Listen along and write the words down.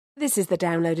This is the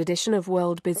download edition of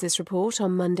World Business Report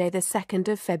on Monday the 2nd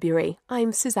of February.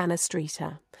 I'm Susanna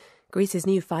Streeter. Greece's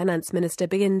new finance minister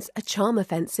begins a charm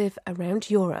offensive around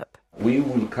Europe. We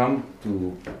will come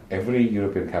to every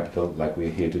European capital like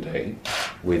we're here today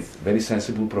with very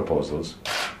sensible proposals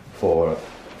for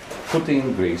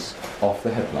putting Greece off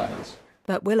the headlines.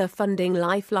 But will a funding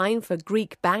lifeline for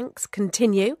Greek banks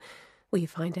continue? We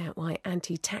find out why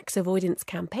anti-tax avoidance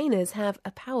campaigners have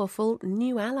a powerful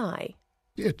new ally.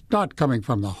 It's not coming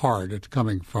from the heart. It's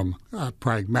coming from a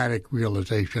pragmatic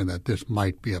realization that this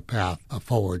might be a path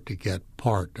forward to get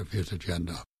part of his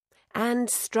agenda. And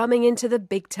strumming into the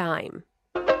big time.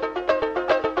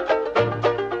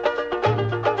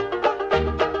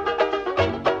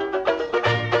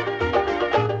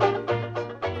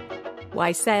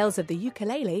 Why sales of the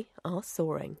ukulele are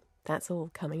soaring. That's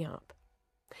all coming up.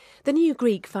 The new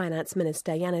Greek finance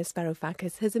minister, Yanis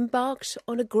Varoufakis, has embarked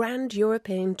on a grand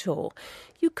European tour.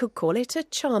 You could call it a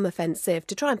charm offensive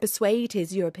to try and persuade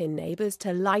his European neighbours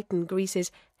to lighten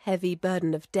Greece's heavy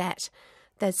burden of debt.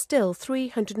 There's still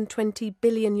 320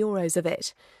 billion euros of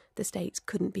it. The stakes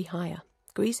couldn't be higher.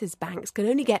 Greece's banks can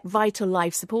only get vital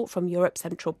life support from Europe's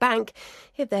central bank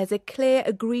if there's a clear,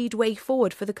 agreed way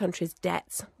forward for the country's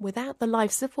debts. Without the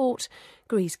life support,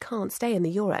 Greece can't stay in the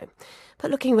euro.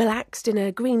 But looking relaxed in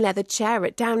a green leather chair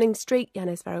at Downing Street,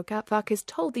 Yanis Varoufakis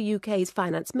told the UK's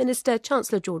finance minister,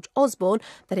 Chancellor George Osborne,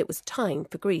 that it was time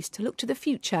for Greece to look to the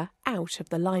future out of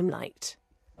the limelight.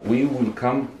 We will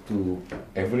come to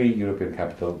every European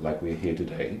capital like we're here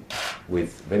today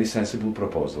with very sensible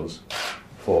proposals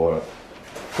for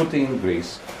putting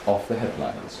Greece off the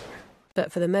headlines.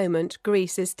 But for the moment,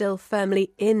 Greece is still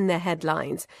firmly in the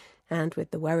headlines. And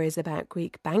with the worries about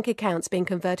Greek bank accounts being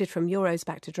converted from euros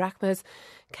back to drachmas,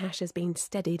 cash has been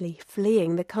steadily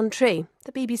fleeing the country.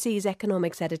 The BBC's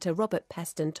economics editor Robert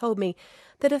Peston told me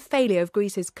that a failure of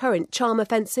Greece's current charm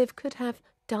offensive could have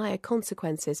dire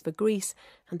consequences for Greece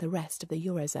and the rest of the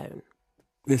eurozone.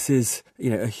 This is,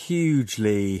 a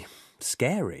hugely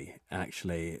scary,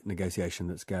 actually, negotiation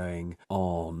that's going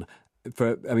on.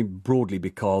 Broadly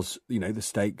because, the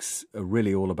stakes are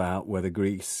really all about whether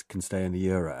Greece can stay in the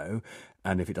euro.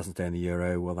 And if it doesn't stay in the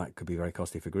euro, well, that could be very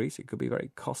costly for Greece. It could be very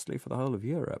costly for the whole of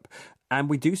Europe. And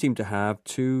we do seem to have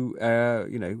two,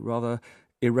 rather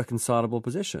irreconcilable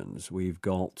positions. We've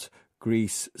got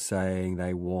Greece saying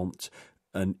they want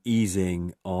an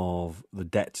easing of the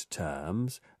debt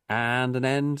terms and an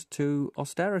end to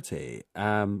austerity.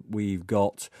 We've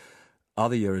got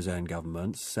other Eurozone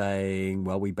governments saying,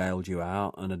 well, we bailed you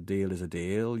out and a deal is a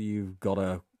deal. You've got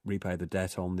to repay the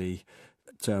debt on the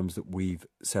terms that we've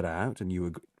set out and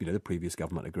the previous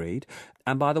government agreed.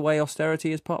 And by the way,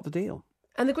 austerity is part of the deal.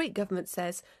 And the Greek government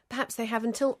says perhaps they have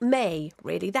until May,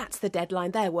 really. That's the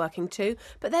deadline they're working to.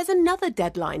 But there's another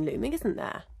deadline looming, isn't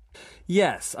there?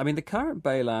 Yes. The current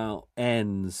bailout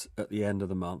ends at the end of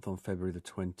the month on February the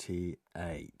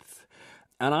 28th.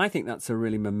 And I think that's a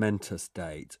really momentous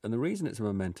date. And the reason it's a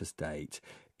momentous date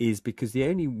is because the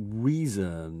only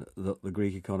reason that the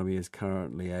Greek economy is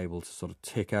currently able to sort of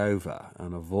tick over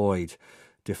and avoid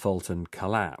default and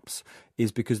collapse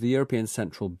is because the European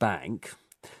Central Bank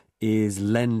is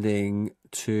lending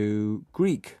to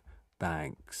Greek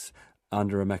banks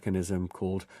under a mechanism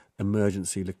called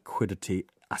emergency liquidity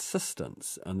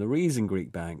assistance. And the reason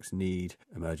Greek banks need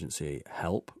emergency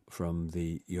help from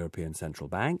the European Central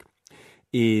Bank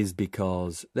is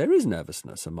because there is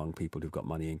nervousness among people who've got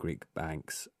money in Greek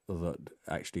banks that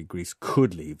actually Greece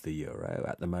could leave the euro.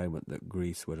 At the moment that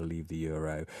Greece were to leave the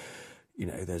euro,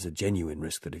 there's a genuine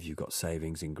risk that if you've got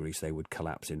savings in Greece, they would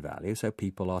collapse in value. So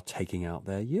people are taking out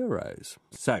their euros.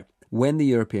 So when the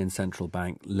European Central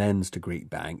Bank lends to Greek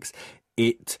banks,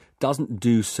 it doesn't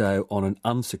do so on an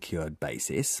unsecured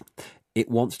basis. It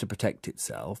wants to protect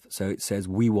itself. So it says,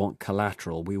 we want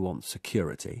collateral, we want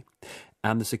security.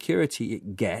 And the security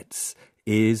it gets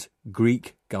is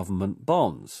Greek government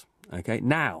bonds. Okay.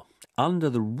 Now, under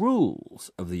the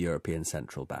rules of the European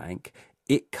Central Bank,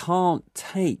 it can't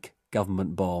take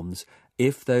government bonds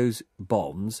if those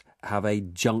bonds have a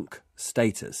junk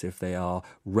status, if they are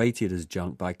rated as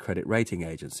junk by credit rating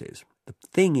agencies. The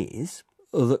thing is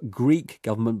that Greek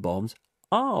government bonds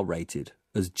are rated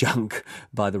as junk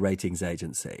by the ratings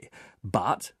agency.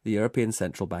 But the European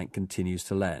Central Bank continues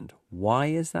to lend. Why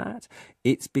is that?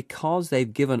 It's because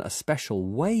they've given a special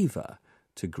waiver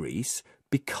to Greece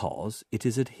because it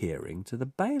is adhering to the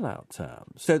bailout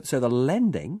terms. So the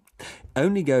lending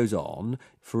only goes on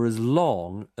for as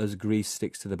long as Greece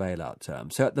sticks to the bailout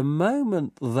terms. So at the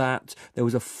moment that there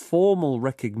was a formal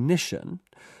recognition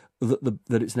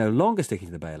that it's no longer sticking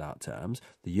to the bailout terms,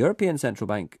 the European Central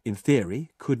Bank, in theory,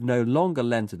 could no longer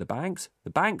lend to the banks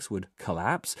would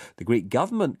collapse, the Greek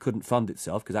government couldn't fund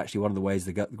itself, because actually one of the ways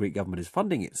the Greek government is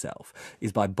funding itself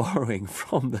is by borrowing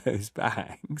from those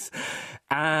banks,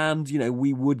 and,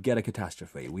 we would get a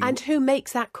catastrophe. And who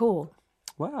makes that call?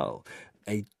 Well,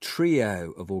 a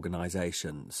trio of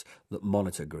organisations that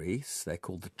monitor Greece. They're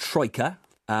called the Troika,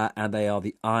 and they are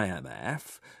the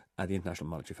IMF, the International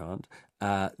Monetary Fund,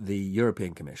 the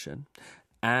European Commission,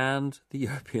 and the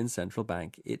European Central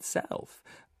Bank itself.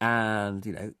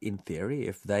 And, in theory,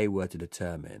 if they were to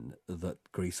determine that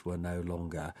Greece were no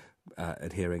longer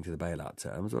adhering to the bailout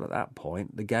terms, well, at that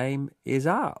point, the game is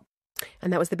up.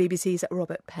 And that was the BBC's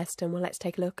Robert Peston. Well, let's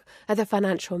take a look at the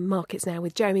financial markets now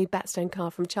with Jeremy Batstone-Carr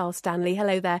from Charles Stanley.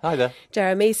 Hello there. Hi there.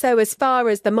 Jeremy, so as far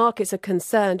as the markets are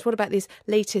concerned, what about these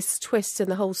latest twists in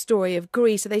the whole story of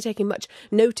Greece? Are they taking much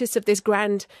notice of this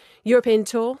grand European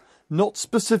tour? Not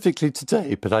specifically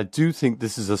today, but I do think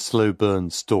this is a slow burn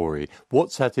story.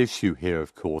 What's at issue here,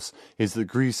 of course, is that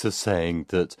Greece are saying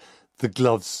that the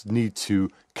gloves need to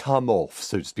come off,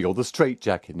 so to speak, or the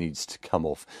straitjacket needs to come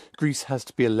off. Greece has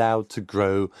to be allowed to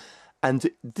grow. And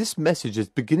this message is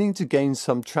beginning to gain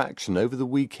some traction. Over the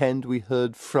weekend, we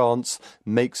heard France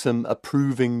make some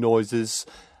approving noises.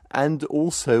 And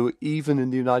also, even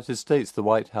in the United States, the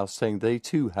White House saying they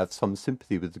too have some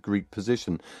sympathy with the Greek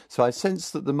position. So I sense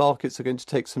that the markets are going to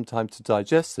take some time to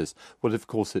digest this. What, of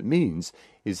course, it means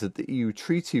is that the EU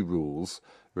treaty rules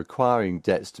requiring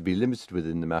debts to be limited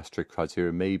within the Maastricht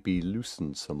criteria may be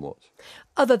loosened somewhat.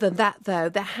 Other than that, though,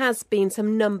 there has been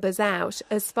some numbers out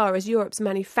as far as Europe's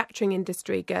manufacturing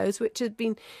industry goes, which has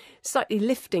been slightly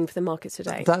lifting for the markets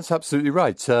today. That's absolutely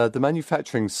right. The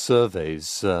manufacturing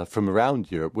surveys from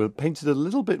around Europe were painted a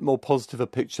little bit more positive a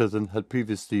picture than had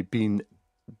previously been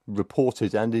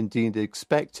reported and indeed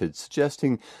expected,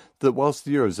 suggesting that whilst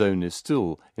the Eurozone is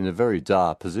still in a very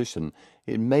dire position,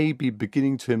 it may be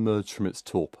beginning to emerge from its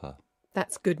torpor.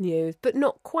 That's good news, but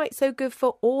not quite so good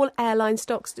for all airline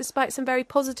stocks, despite some very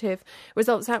positive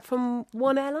results out from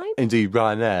one airline. Indeed,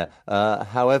 Ryanair.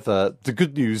 However, the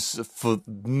good news for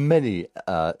many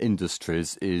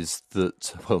industries is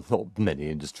that, well, not many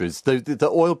industries, the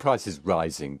oil price is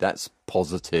rising. That's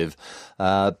positive.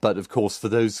 But of course, for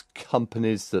those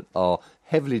companies that are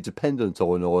heavily dependent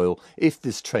on oil, if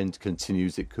this trend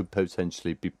continues, it could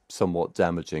potentially be somewhat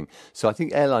damaging. So I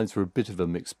think airlines were a bit of a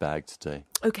mixed bag today.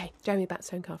 OK, Jeremy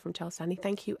Batstone-Carr from Charles Stanley,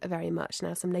 thank you very much.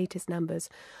 Now some latest numbers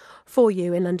for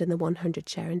you. In London, the 100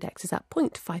 share index is up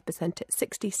 0.5% at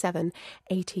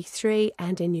 67.83,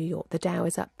 and in New York, the Dow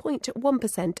is up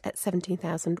 0.1% at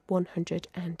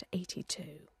 17,182.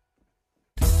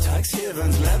 Tax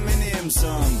havens, let me name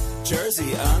some.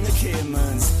 Jersey and the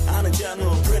Caymans, and a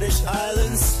general British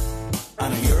Islands,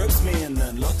 and a Europe's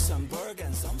mainland, Luxembourg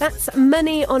and some... That's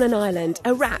Money on an Island,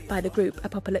 a rap by the group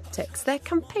Apocalyptics. They're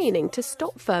campaigning to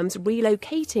stop firms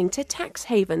relocating to tax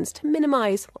havens to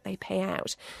minimise what they pay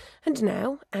out. And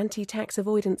now, anti-tax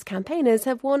avoidance campaigners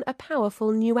have won a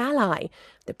powerful new ally,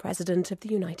 the President of the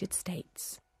United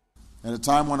States. At a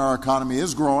time when our economy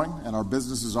is growing and our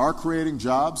businesses are creating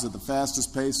jobs at the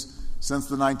fastest pace since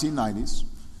the 1990s,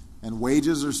 and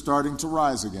wages are starting to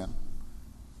rise again,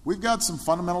 we've got some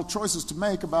fundamental choices to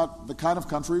make about the kind of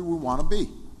country we want to be.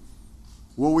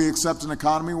 Will we accept an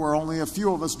economy where only a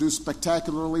few of us do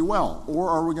spectacularly well, or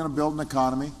are we going to build an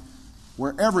economy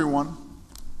where everyone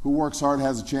who works hard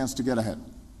has a chance to get ahead?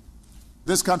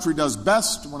 This country does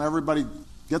best when everybody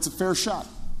gets a fair shot,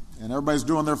 and everybody's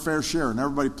doing their fair share, and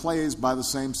everybody plays by the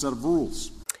same set of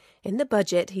rules. In the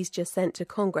budget he's just sent to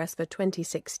Congress for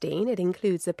 2016, it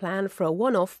includes a plan for a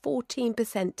one-off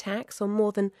 14% tax on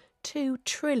more than $2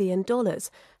 trillion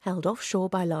held offshore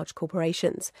by large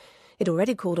corporations. He'd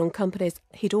already called companies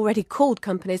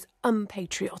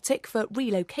unpatriotic for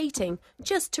relocating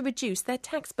just to reduce their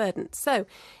tax burden. So,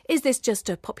 is this just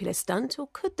a popular stunt, or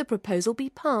could the proposal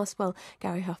be passed? Well,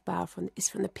 Gary Hofbauer is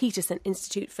from the Peterson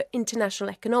Institute for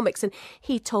International Economics, and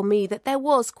he told me that there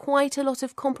was quite a lot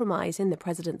of compromise in the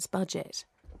president's budget.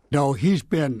 No, he's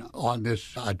been on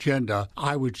this agenda,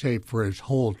 I would say, for his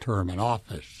whole term in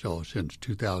office, so since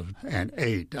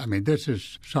 2008. I mean, this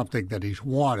is something that he's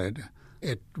wanted.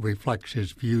 It reflects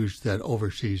his views that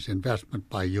overseas investment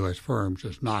by U.S. firms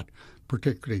is not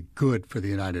particularly good for the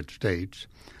United States.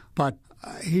 But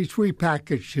he's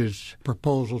repackaged his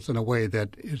proposals in a way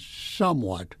that is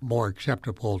somewhat more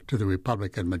acceptable to the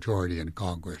Republican majority in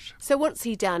Congress. So what's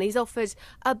he done? He's offered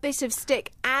a bit of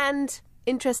stick and,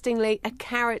 interestingly, a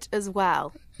carrot as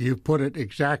well. You put it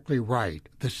exactly right.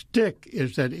 The stick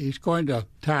is that he's going to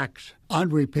tax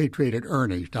unrepatriated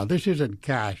earnings. Now, this isn't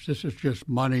cash. This is just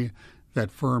money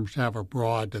that firms have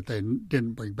abroad that they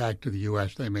didn't bring back to the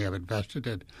U.S. They may have invested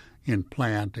it in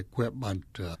plant, equipment,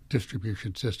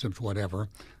 distribution systems, whatever.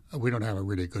 We don't have a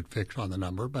really good fix on the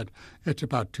number, but it's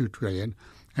about $2 trillion.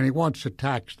 And he wants to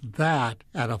tax that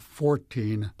at a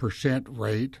 14%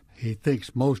 rate. He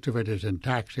thinks most of it is in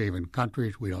tax haven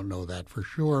countries. We don't know that for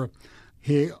sure.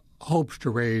 He hopes to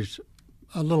raise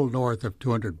a little north of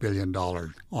 $200 billion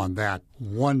on that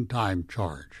one-time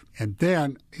charge. And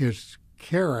then his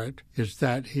carrot is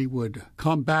that he would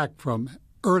come back from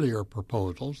earlier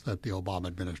proposals that the Obama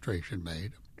administration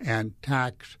made and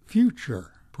tax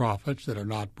future profits that are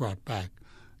not brought back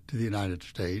to the United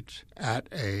States at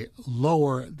a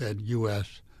lower than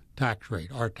U.S. tax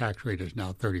rate. Our tax rate is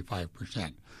now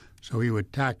 35%. So he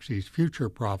would tax these future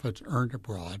profits earned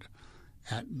abroad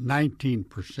at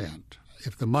 19%.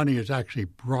 If the money is actually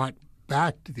brought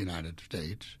back to the United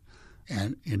States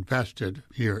and invested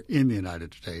here in the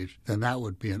United States, then that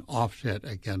would be an offset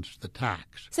against the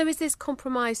tax. So is this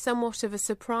compromise somewhat of a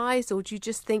surprise, or do you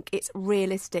just think it's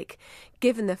realistic,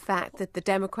 given the fact that the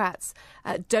Democrats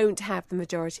don't have the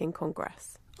majority in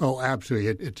Congress? Oh,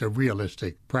 absolutely. It's a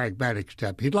realistic, pragmatic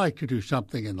step. He'd like to do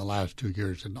something in the last 2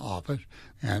 years in office,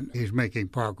 and he's making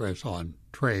progress on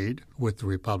trade with the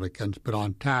Republicans. But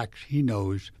on tax, he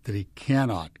knows that he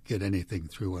cannot get anything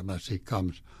through unless he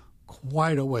comes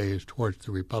quite a ways towards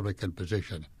the Republican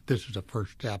position. This is a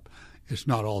first step. It's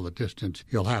not all the distance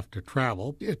you'll have to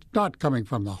travel. It's not coming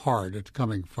from the heart. It's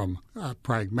coming from a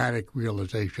pragmatic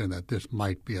realization that this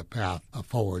might be a path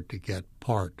forward to get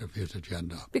part of his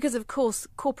agenda. Because, of course,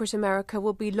 corporate America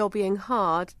will be lobbying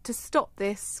hard to stop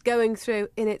this going through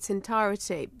in its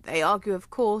entirety. They argue, of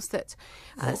course, that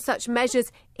such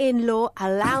measures in law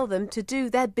allow them to do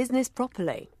their business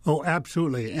properly. Oh,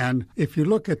 absolutely. And if you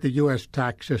look at the U.S.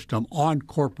 tax system on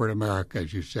corporate America,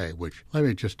 as you say, which let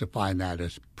me just define that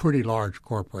as pretty large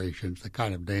corporations, the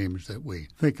kind of names that we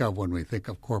think of when we think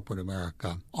of corporate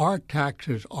America, our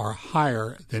taxes are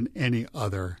higher than any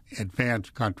other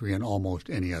advanced country in almost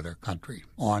any other country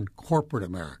on corporate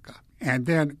America. And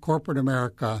then corporate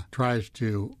America tries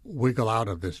to wiggle out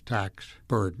of this tax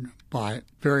burden by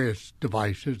various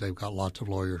devices. They've got lots of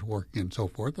lawyers working and so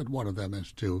forth, and one of them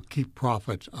is to keep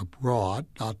profits abroad,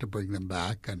 not to bring them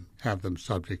back and have them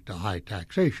subject to high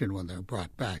taxation when they're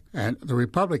brought back. And the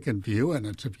Republican view, and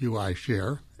it's a view I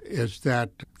share, is that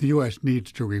the U.S.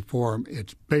 needs to reform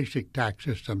its basic tax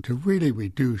system to really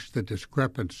reduce the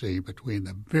discrepancy between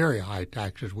the very high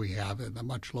taxes we have and the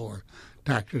much lower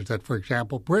taxes that, for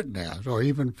example, Britain has, or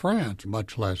even France,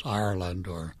 much less Ireland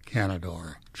or Canada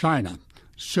or China.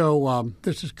 So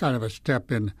this is kind of a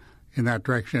step in that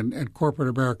direction, and corporate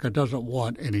America doesn't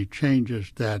want any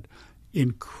changes that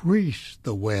increase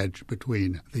the wedge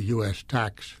between the U.S.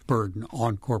 tax burden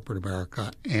on corporate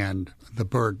America and the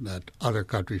burden that other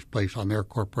countries place on their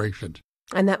corporations.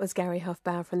 And that was Gary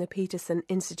Hufbauer from the Peterson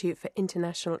Institute for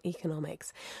International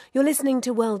Economics. You're listening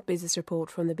to World Business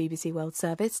Report from the BBC World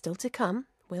Service. Still to come,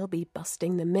 we'll be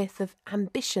busting the myth of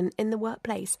ambition in the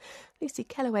workplace. Lucy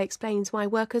Kellaway explains why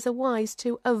workers are wise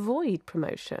to avoid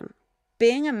promotion.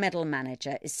 Being a middle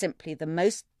manager is simply the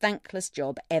most thankless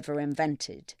job ever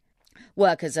invented.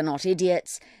 Workers are not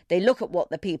idiots. They look at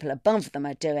what the people above them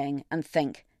are doing and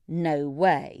think, no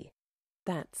way.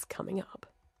 That's coming up.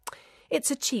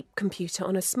 It's a cheap computer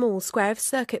on a small square of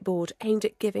circuit board aimed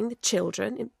at giving the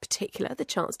children, in particular, the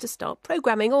chance to start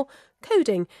programming, or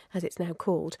coding, as it's now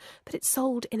called. But it's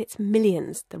sold in its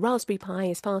millions. The Raspberry Pi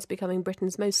is fast becoming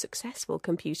Britain's most successful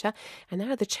computer, and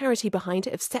now the charity behind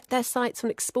it have set their sights on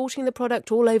exporting the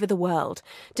product all over the world.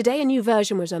 Today, a new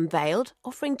version was unveiled,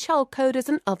 offering child coders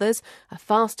and others a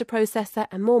faster processor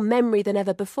and more memory than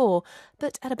ever before,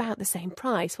 but at about the same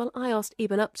price. Well, I asked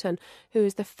Eben Upton, who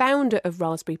is the founder of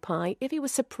Raspberry Pi, if he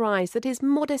was surprised that his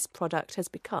modest product has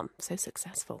become so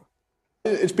successful.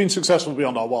 It's been successful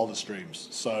beyond our wildest dreams.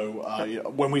 So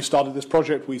when we started this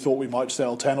project, we thought we might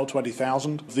sell 10 or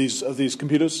 20,000 of these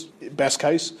computers, best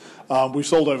case. We've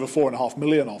sold over 4.5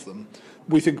 million of them.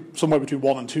 We think somewhere between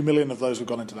 1 and 2 million of those have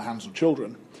gone into the hands of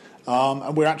children.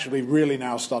 And we're actually really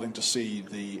now starting to see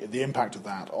the impact of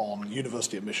that on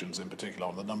university admissions in particular,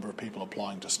 on the number of people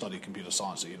applying to study computer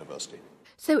science at university.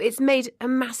 So it's made a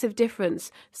massive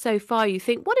difference so far, you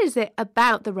think. What is it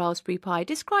about the Raspberry Pi?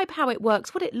 Describe how it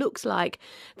works, what it looks like,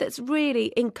 that's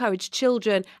really encouraged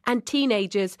children and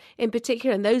teenagers in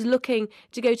particular, and those looking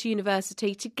to go to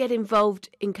university, to get involved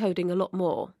in coding a lot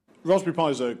more. Raspberry Pi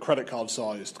is a credit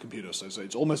card-sized computer, so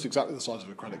it's almost exactly the size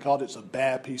of a credit card. It's a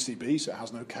bare PCB, so it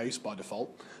has no case by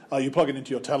default. You plug it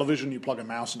into your television, you plug a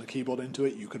mouse and a keyboard into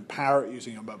it, you can power it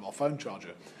using a mobile phone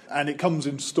charger. And it comes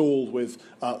installed with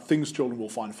things children will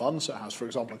find fun, so it has, for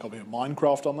example, a copy of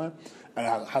Minecraft on there,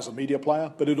 and it has a media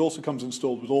player, but it also comes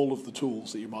installed with all of the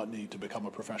tools that you might need to become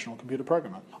a professional computer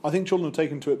programmer. I think children have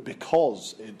taken to it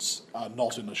because it's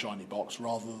not in a shiny box,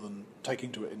 rather than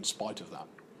taking to it in spite of that.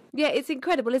 Yeah, it's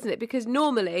incredible, isn't it? Because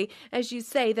normally, as you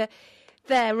say,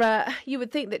 you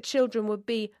would think that children would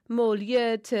be more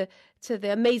lured to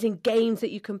the amazing games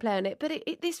that you can play on it. But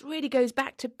this really goes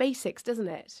back to basics, doesn't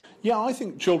it? Yeah, I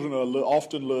think children are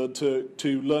often lured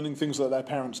to learning things that their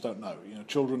parents don't know.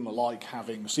 Children like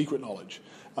having secret knowledge.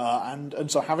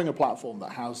 And so having a platform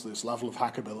that has this level of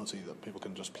hackability that people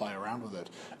can just play around with it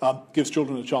gives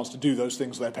children a chance to do those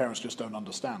things their parents just don't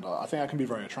understand. I think that can be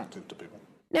very attractive to people.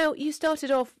 Now, you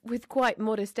started off with quite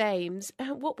modest aims.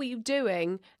 What were you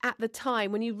doing at the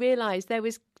time when you realised there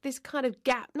was this kind of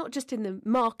gap, not just in the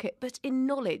market, but in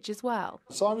knowledge as well?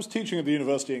 So I was teaching at the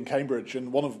university in Cambridge,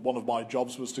 and one of my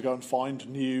jobs was to go and find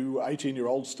new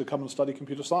 18-year-olds to come and study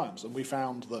computer science. And we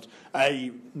found that,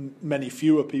 many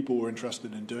fewer people were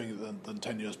interested in doing it than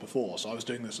 10 years before. So I was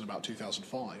doing this in about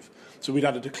 2005. So we'd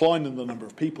had a decline in the number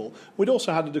of people. We'd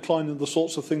also had a decline in the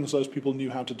sorts of things those people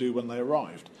knew how to do when they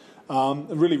arrived.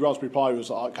 And really, Raspberry Pi was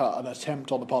an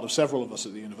attempt on the part of several of us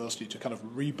at the university to kind of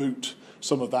reboot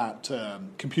some of that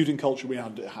computing culture we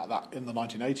had that in the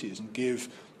 1980s and give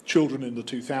children in the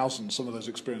 2000s some of those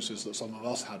experiences that some of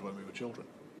us had when we were children.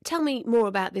 Tell me more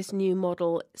about this new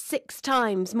model, 6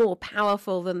 times more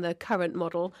powerful than the current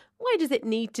model. Why does it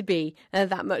need to be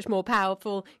that much more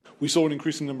powerful? We saw an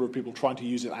increasing number of people trying to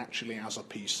use it actually as a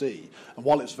PC. And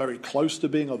while it's very close to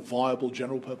being a viable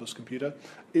general-purpose computer,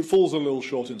 it falls a little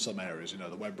short in some areas.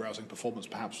 The web browsing performance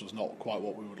perhaps was not quite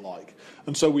what we would like.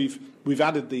 And so we've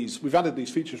added these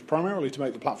features primarily to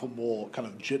make the platform more kind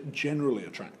of generally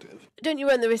attractive. Don't you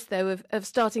run the risk, though, of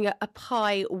starting a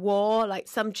Pi war, like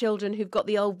some children who've got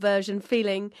the old version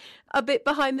feeling a bit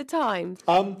behind the times?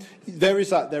 There is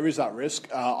that risk.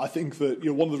 I think that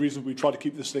one of the reasons we try to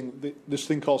keep this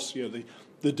thing costs,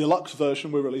 the deluxe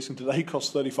version we're releasing today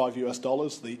costs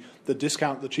 $35. The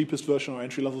discount, the cheapest version or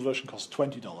entry level version costs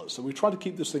 $20. So we try to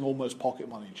keep this thing almost pocket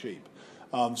money cheap.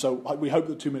 So we hope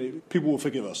that too many people will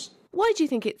forgive us. Why do you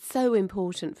think it's so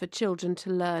important for children to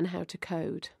learn how to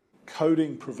code?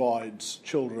 Coding provides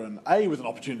children, with an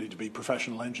opportunity to be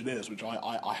professional engineers, which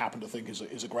I happen to think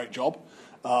is a great job,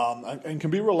 and can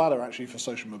be a real ladder actually for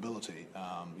social mobility.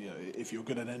 If you're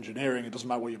good at engineering, it doesn't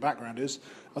matter what your background is.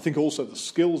 I think also the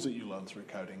skills that you learn through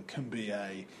coding can be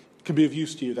of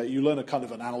use to you, that you learn a kind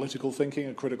of an analytical thinking,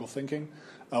 a critical thinking,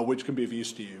 which can be of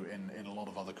use to you in a lot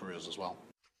of other careers as well.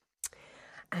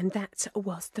 And that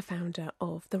was the founder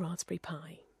of the Raspberry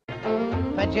Pi.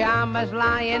 Pyjamas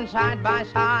lying side by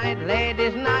side,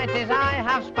 ladies' nighties I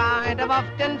have spied. I've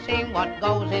often seen what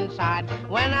goes inside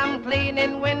when I'm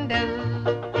cleaning windows.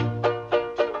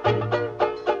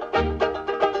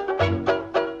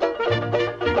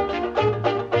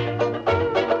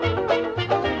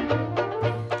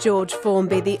 George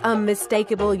Formby, the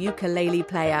unmistakable ukulele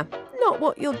player. Not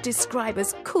what you'll describe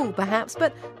as cool, perhaps,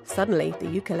 but suddenly the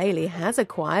ukulele has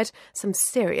acquired some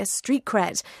serious street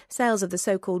cred. Sales of the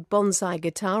so-called bonsai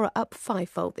guitar are up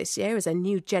 5-fold this year as a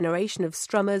new generation of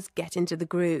strummers get into the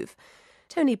groove.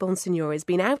 Tony Bonsignore has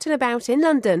been out and about in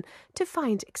London to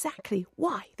find exactly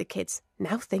why the kids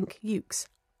now think ukes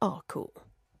are cool.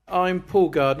 I'm Paul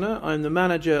Gardner. I'm the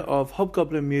manager of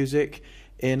Hobgoblin Music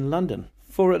in London.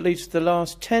 For at least the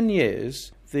last 10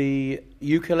 years, the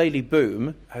ukulele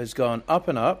boom has gone up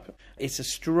and up. It's a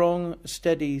strong,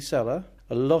 steady seller.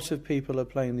 A lot of people are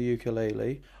playing the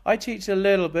ukulele. I teach a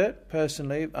little bit,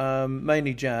 personally,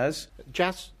 mainly jazz.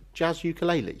 Jazz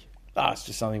ukulele? It's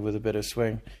just something with a bit of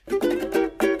swing.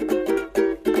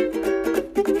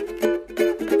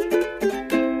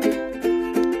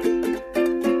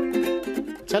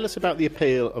 Tell us about the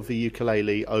appeal of the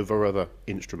ukulele over other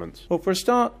instruments. Well, for a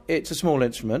start, it's a small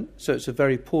instrument, so it's a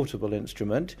very portable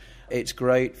instrument. It's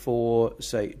great for,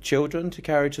 say, children to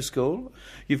carry to school.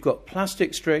 You've got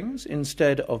plastic strings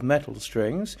instead of metal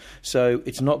strings, so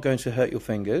it's not going to hurt your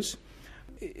fingers.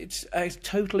 It's a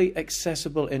totally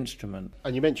accessible instrument.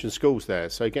 And you mentioned schools there,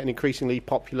 so getting increasingly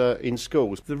popular in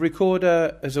schools. The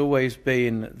recorder has always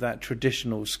been that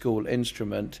traditional school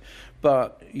instrument,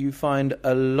 but you find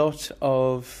a lot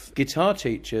of guitar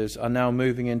teachers are now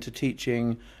moving into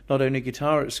teaching not only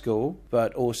guitar at school,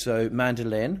 but also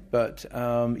mandolin, but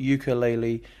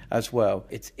ukulele as well.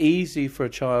 It's easy for a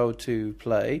child to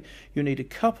play. You need a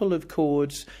couple of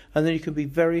chords, and then you can be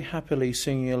very happily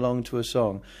singing along to a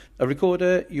song. A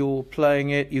recorder, you're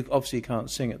playing it, you obviously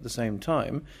can't sing at the same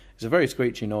time. It's a very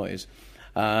screechy noise.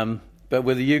 But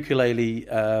with the ukulele,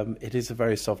 it is a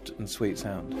very soft and sweet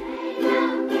sound.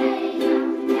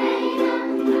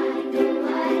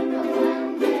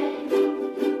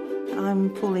 I'm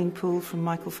Pauline Poole from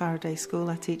Michael Faraday School.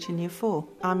 I teach in Year 4.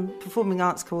 I'm Performing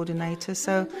Arts Coordinator,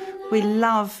 so we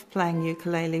love playing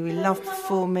ukulele, we love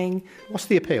performing. What's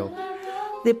the appeal?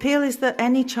 The appeal is that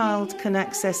any child can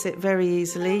access it very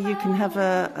easily. You can have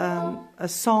a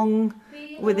song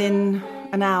within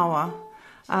an hour,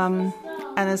 and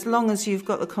as long as you've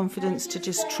got the confidence to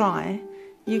just try,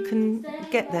 you can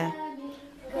get there.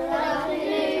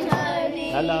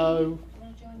 Hello.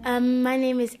 My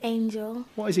name is Angel.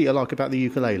 What is it you like about the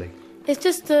ukulele? It's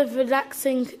just a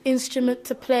relaxing instrument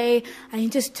to play, and you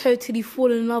just totally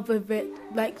fall in love with it.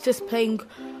 Like just playing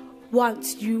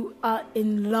once, you are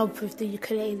in love with the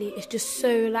ukulele. It's just so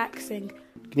relaxing. Can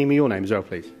you give me your name as well,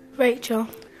 please? Rachel.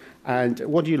 And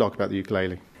what do you like about the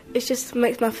ukulele? It just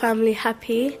makes my family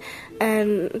happy,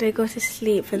 and they go to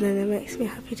sleep, and then it makes me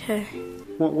happy too.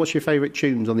 What's your favourite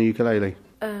tunes on the ukulele?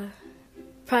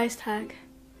 Price Tag.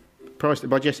 Price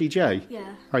by Jessie J? Yeah.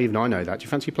 Oh, even I know that. Do you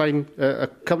fancy playing a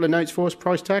couple of notes for us,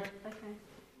 Price Tag? Okay.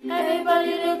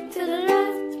 Everybody look to the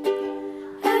left,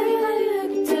 everybody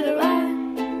look to the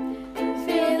right.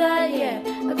 Feel that, yeah,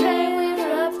 we're playing with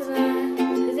love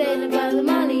tonight. This ain't about the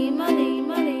money, money,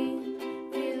 money.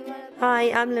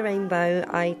 Hi, I'm Lorraine Bow.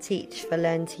 I teach for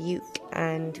Learn to Uke,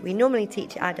 and we normally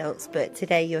teach adults, but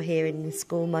today you're here in the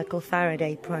school, Michael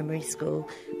Faraday Primary School.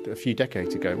 A few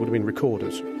decades ago, it would have been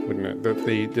recorders, wouldn't it?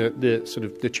 The sort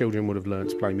of the children would have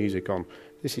learned to play music on.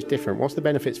 This is different. What's the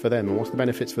benefits for them, and what's the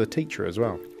benefits for the teacher as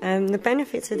well? The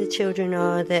benefits of the children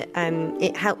are that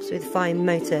it helps with fine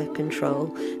motor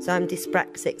control. So I'm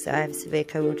dyspraxic, so I have severe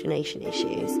coordination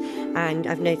issues, and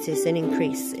I've noticed an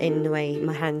increase in the way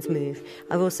my hands move.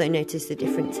 I've also noticed a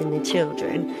difference in the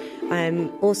children.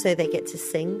 Also, they get to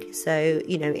sing, so,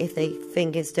 you know, if their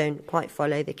fingers don't quite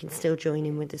follow, they can still join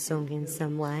in with the song in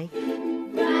some way.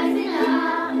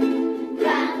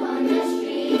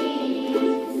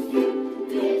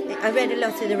 I read a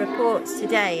lot of the reports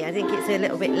today. I think it's a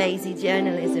little bit lazy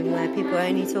journalism where people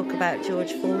only talk about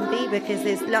George Formby, because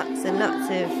there's lots and lots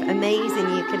of amazing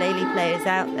ukulele players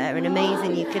out there and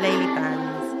amazing ukulele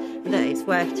bands that it's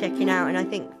worth checking out. And I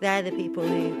think they're the people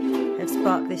who have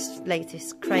sparked this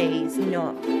latest craze,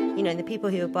 not, you know, the people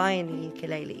who are buying the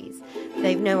ukuleles.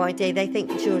 They've no idea. They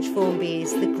think George Formby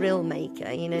is the grill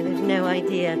maker, you know, they've no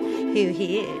idea who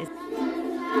he is.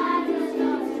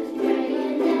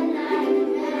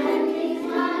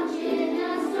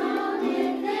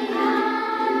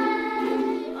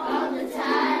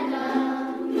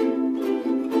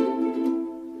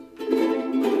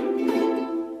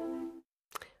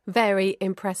 Very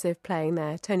impressive playing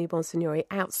there. Tony Bonsignori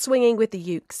out swinging with the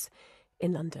ukes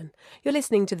in London. You're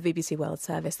listening to the BBC World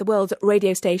Service, the world's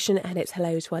radio station, and it's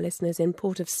hello to our listeners in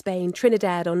Port of Spain,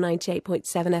 Trinidad on 98.7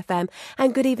 FM,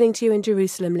 and good evening to you in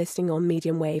Jerusalem listening on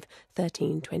medium wave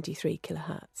 1323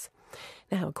 kilohertz.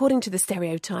 Now, according to the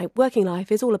stereotype, working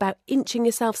life is all about inching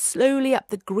yourself slowly up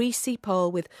the greasy pole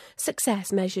with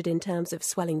success measured in terms of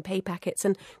swelling pay packets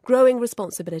and growing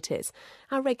responsibilities.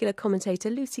 Our regular commentator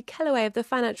Lucy Kellaway of the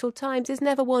Financial Times is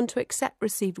never one to accept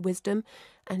received wisdom,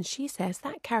 and she says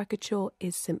that caricature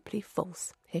is simply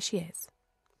false. Here she is.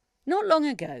 Not long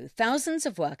ago, thousands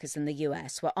of workers in the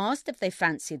US were asked if they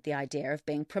fancied the idea of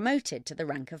being promoted to the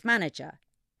rank of manager.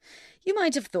 You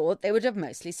might have thought they would have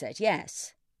mostly said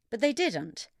yes. But they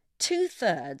didn't.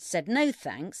 2/3 said no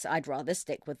thanks, I'd rather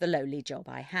stick with the lowly job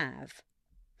I have.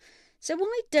 So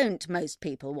why don't most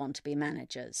people want to be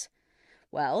managers?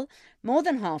 Well, more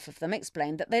than half of them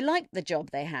explained that they liked the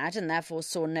job they had and therefore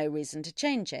saw no reason to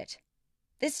change it.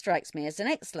 This strikes me as an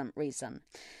excellent reason.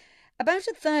 About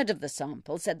 1/3 of the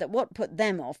sample said that what put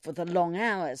them off were the long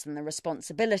hours and the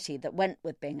responsibility that went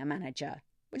with being a manager,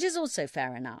 which is also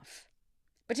fair enough.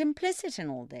 But implicit in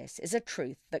all this is a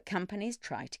truth that companies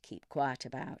try to keep quiet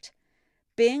about.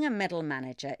 Being a middle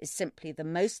manager is simply the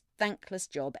most thankless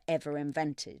job ever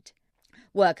invented.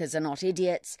 Workers are not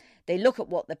idiots. They look at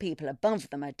what the people above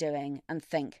them are doing and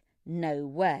think, no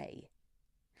way.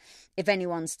 If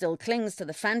anyone still clings to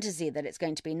the fantasy that it's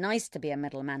going to be nice to be a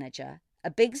middle manager,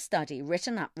 a big study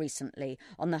written up recently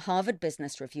on the Harvard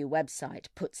Business Review website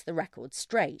puts the record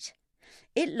straight.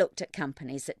 It looked at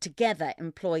companies that together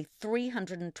employ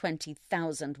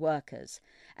 320,000 workers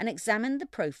and examined the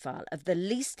profile of the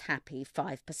least happy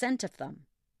 5% of them.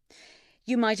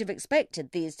 You might have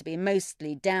expected these to be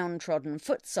mostly downtrodden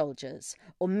foot soldiers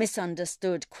or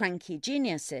misunderstood cranky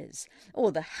geniuses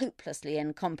or the hopelessly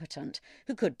incompetent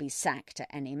who could be sacked at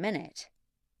any minute.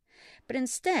 But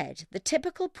instead, the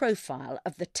typical profile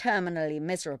of the terminally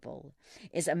miserable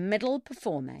is a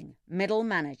middle-performing middle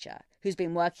manager who's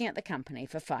been working at the company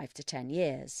for 5 to 10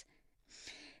 years.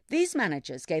 These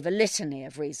managers gave a litany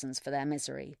of reasons for their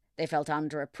misery. They felt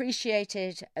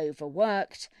underappreciated,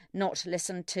 overworked, not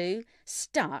listened to,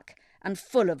 stuck, and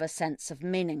full of a sense of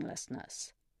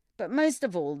meaninglessness. But most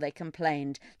of all, they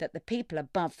complained that the people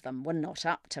above them were not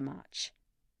up to much.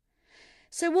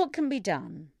 So what can be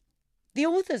done? The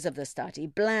authors of the study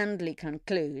blandly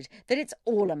conclude that it's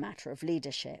all a matter of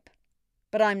leadership.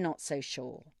 But I'm not so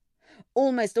sure.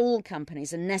 Almost all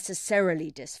companies are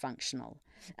necessarily dysfunctional,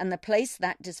 and the place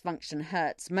that dysfunction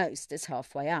hurts most is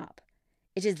halfway up.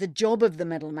 It is the job of the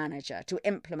middle manager to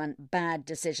implement bad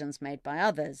decisions made by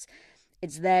others.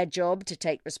 It's their job to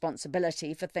take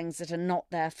responsibility for things that are not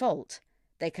their fault.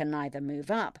 They can neither move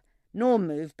up nor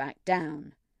move back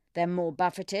down. They're more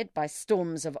buffeted by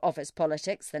storms of office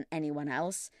politics than anyone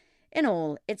else. In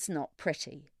all, it's not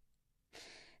pretty.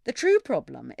 The true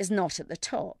problem is not at the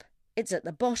top, it's at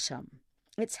the bottom.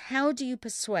 It's how do you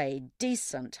persuade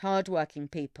decent, hard-working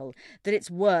people that it's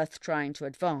worth trying to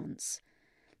advance?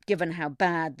 Given how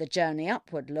bad the journey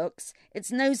upward looks,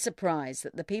 it's no surprise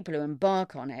that the people who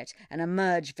embark on it and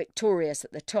emerge victorious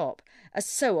at the top are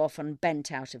so often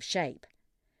bent out of shape.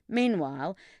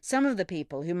 Meanwhile, some of the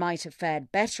people who might have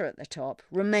fared better at the top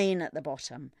remain at the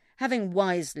bottom, having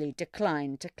wisely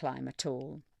declined to climb at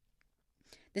all.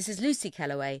 This is Lucy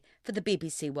Kellaway for the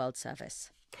BBC World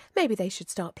Service. Maybe they should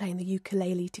start playing the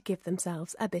ukulele to give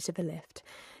themselves a bit of a lift.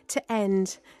 To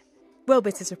end World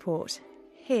Business Report,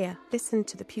 here, listen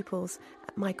to the pupils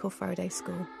at Michael Faraday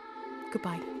School.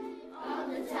 Goodbye.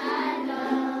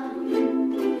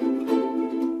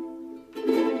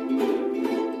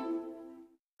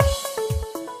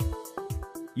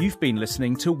 You've been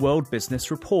listening to World Business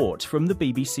Report from the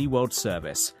BBC World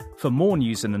Service. For more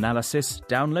news and analysis,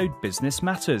 download Business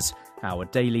Matters, our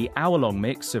daily hour-long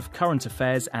mix of current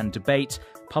affairs and debate,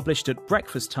 published at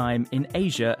breakfast time in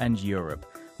Asia and Europe.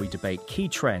 We debate key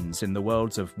trends in the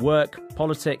worlds of work,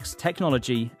 politics,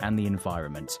 technology and the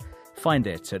environment. Find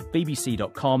it at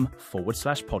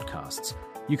bbc.com/podcasts.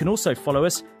 You can also follow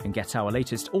us and get our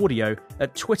latest audio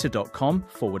at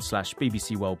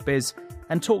twitter.com/BBC World Biz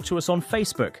and talk to us on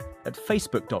Facebook at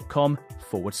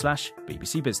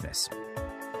facebook.com/BBC Business.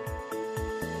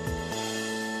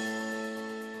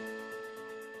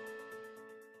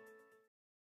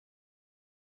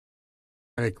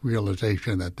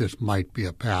 Realization that this might be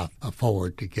a path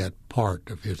forward to get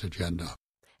part of his agenda.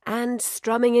 And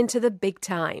strumming into the big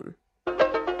time.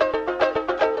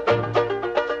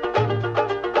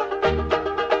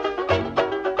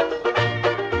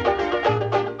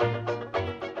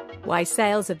 Why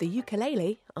sales of the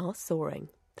ukulele are soaring.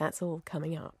 That's all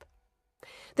coming up.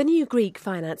 The new Greek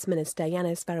finance minister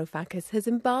Yanis Varoufakis has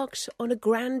embarked on a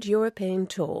grand European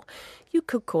tour. You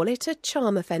could call it a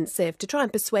charm offensive to try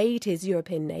and persuade his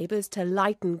European neighbours to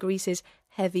lighten Greece's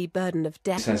heavy burden of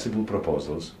debt. Sensible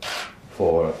proposals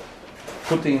for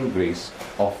putting Greece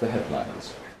off the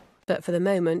headlines. But for the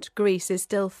moment, Greece is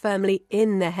still firmly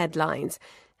in the headlines.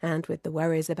 And with the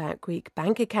worries about Greek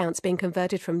bank accounts being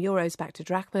converted from euros back to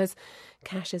drachmas,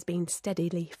 cash has been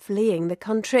steadily fleeing the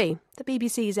country. The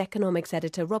BBC's economics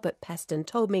editor Robert Peston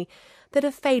told me that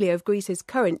a failure of Greece's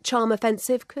current charm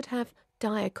offensive could have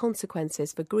dire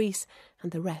consequences for Greece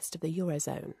and the rest of the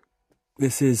Eurozone.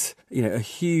 This is, a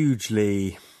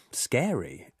hugely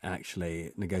scary,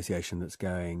 actually, negotiation that's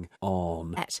going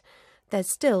on.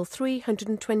 There's still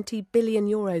 320 billion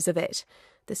euros of it.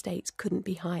 The stakes couldn't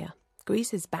be higher.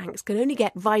 Greece's banks can only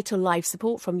get vital life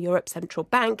support from Europe's central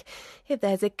bank if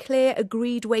there's a clear,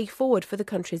 agreed way forward for the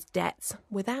country's debts.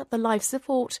 Without the life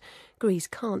support, Greece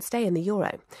can't stay in the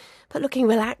euro. But looking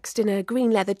relaxed in a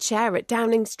green leather chair at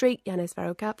Downing Street, Yanis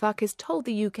Varoufakis told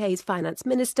the UK's Finance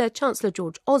Minister, Chancellor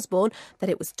George Osborne, that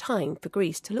it was time for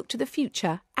Greece to look to the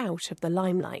future out of the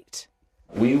limelight.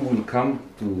 We will come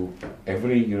to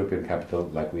every European capital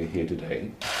like we're here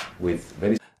today with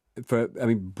very...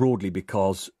 broadly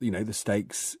because, the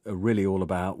stakes are really all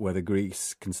about whether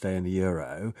Greece can stay in the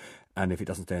euro. And if it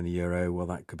doesn't stay in the euro, well,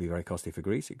 that could be very costly for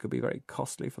Greece. It could be very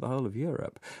costly for the whole of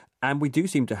Europe. And we do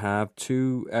seem to have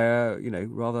two,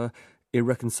 rather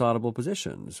irreconcilable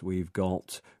positions. We've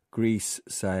got Greece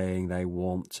saying they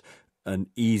want an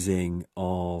easing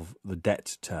of the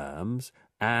debt terms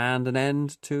and an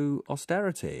end to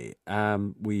austerity.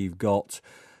 We've got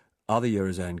other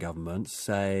Eurozone governments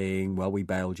saying, well, we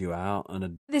bailed you out.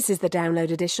 This is the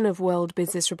download edition of World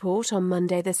Business Report on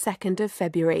Monday the 2nd of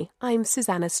February. I'm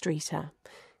Susanna Streeter.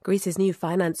 Greece's new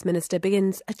finance minister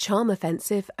begins a charm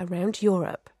offensive around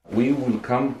Europe. We will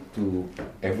come to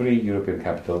every European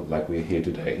capital like we're here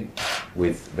today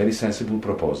with very sensible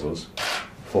proposals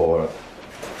for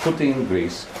putting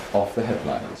Greece off the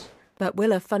headlines. But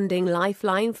will a funding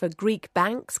lifeline for Greek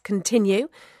banks continue?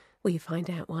 We find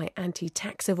out why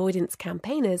anti-tax avoidance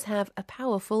campaigners have a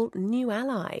powerful new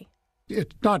ally.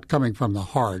 It's not coming from the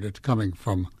heart, it's coming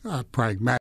from pragmatic.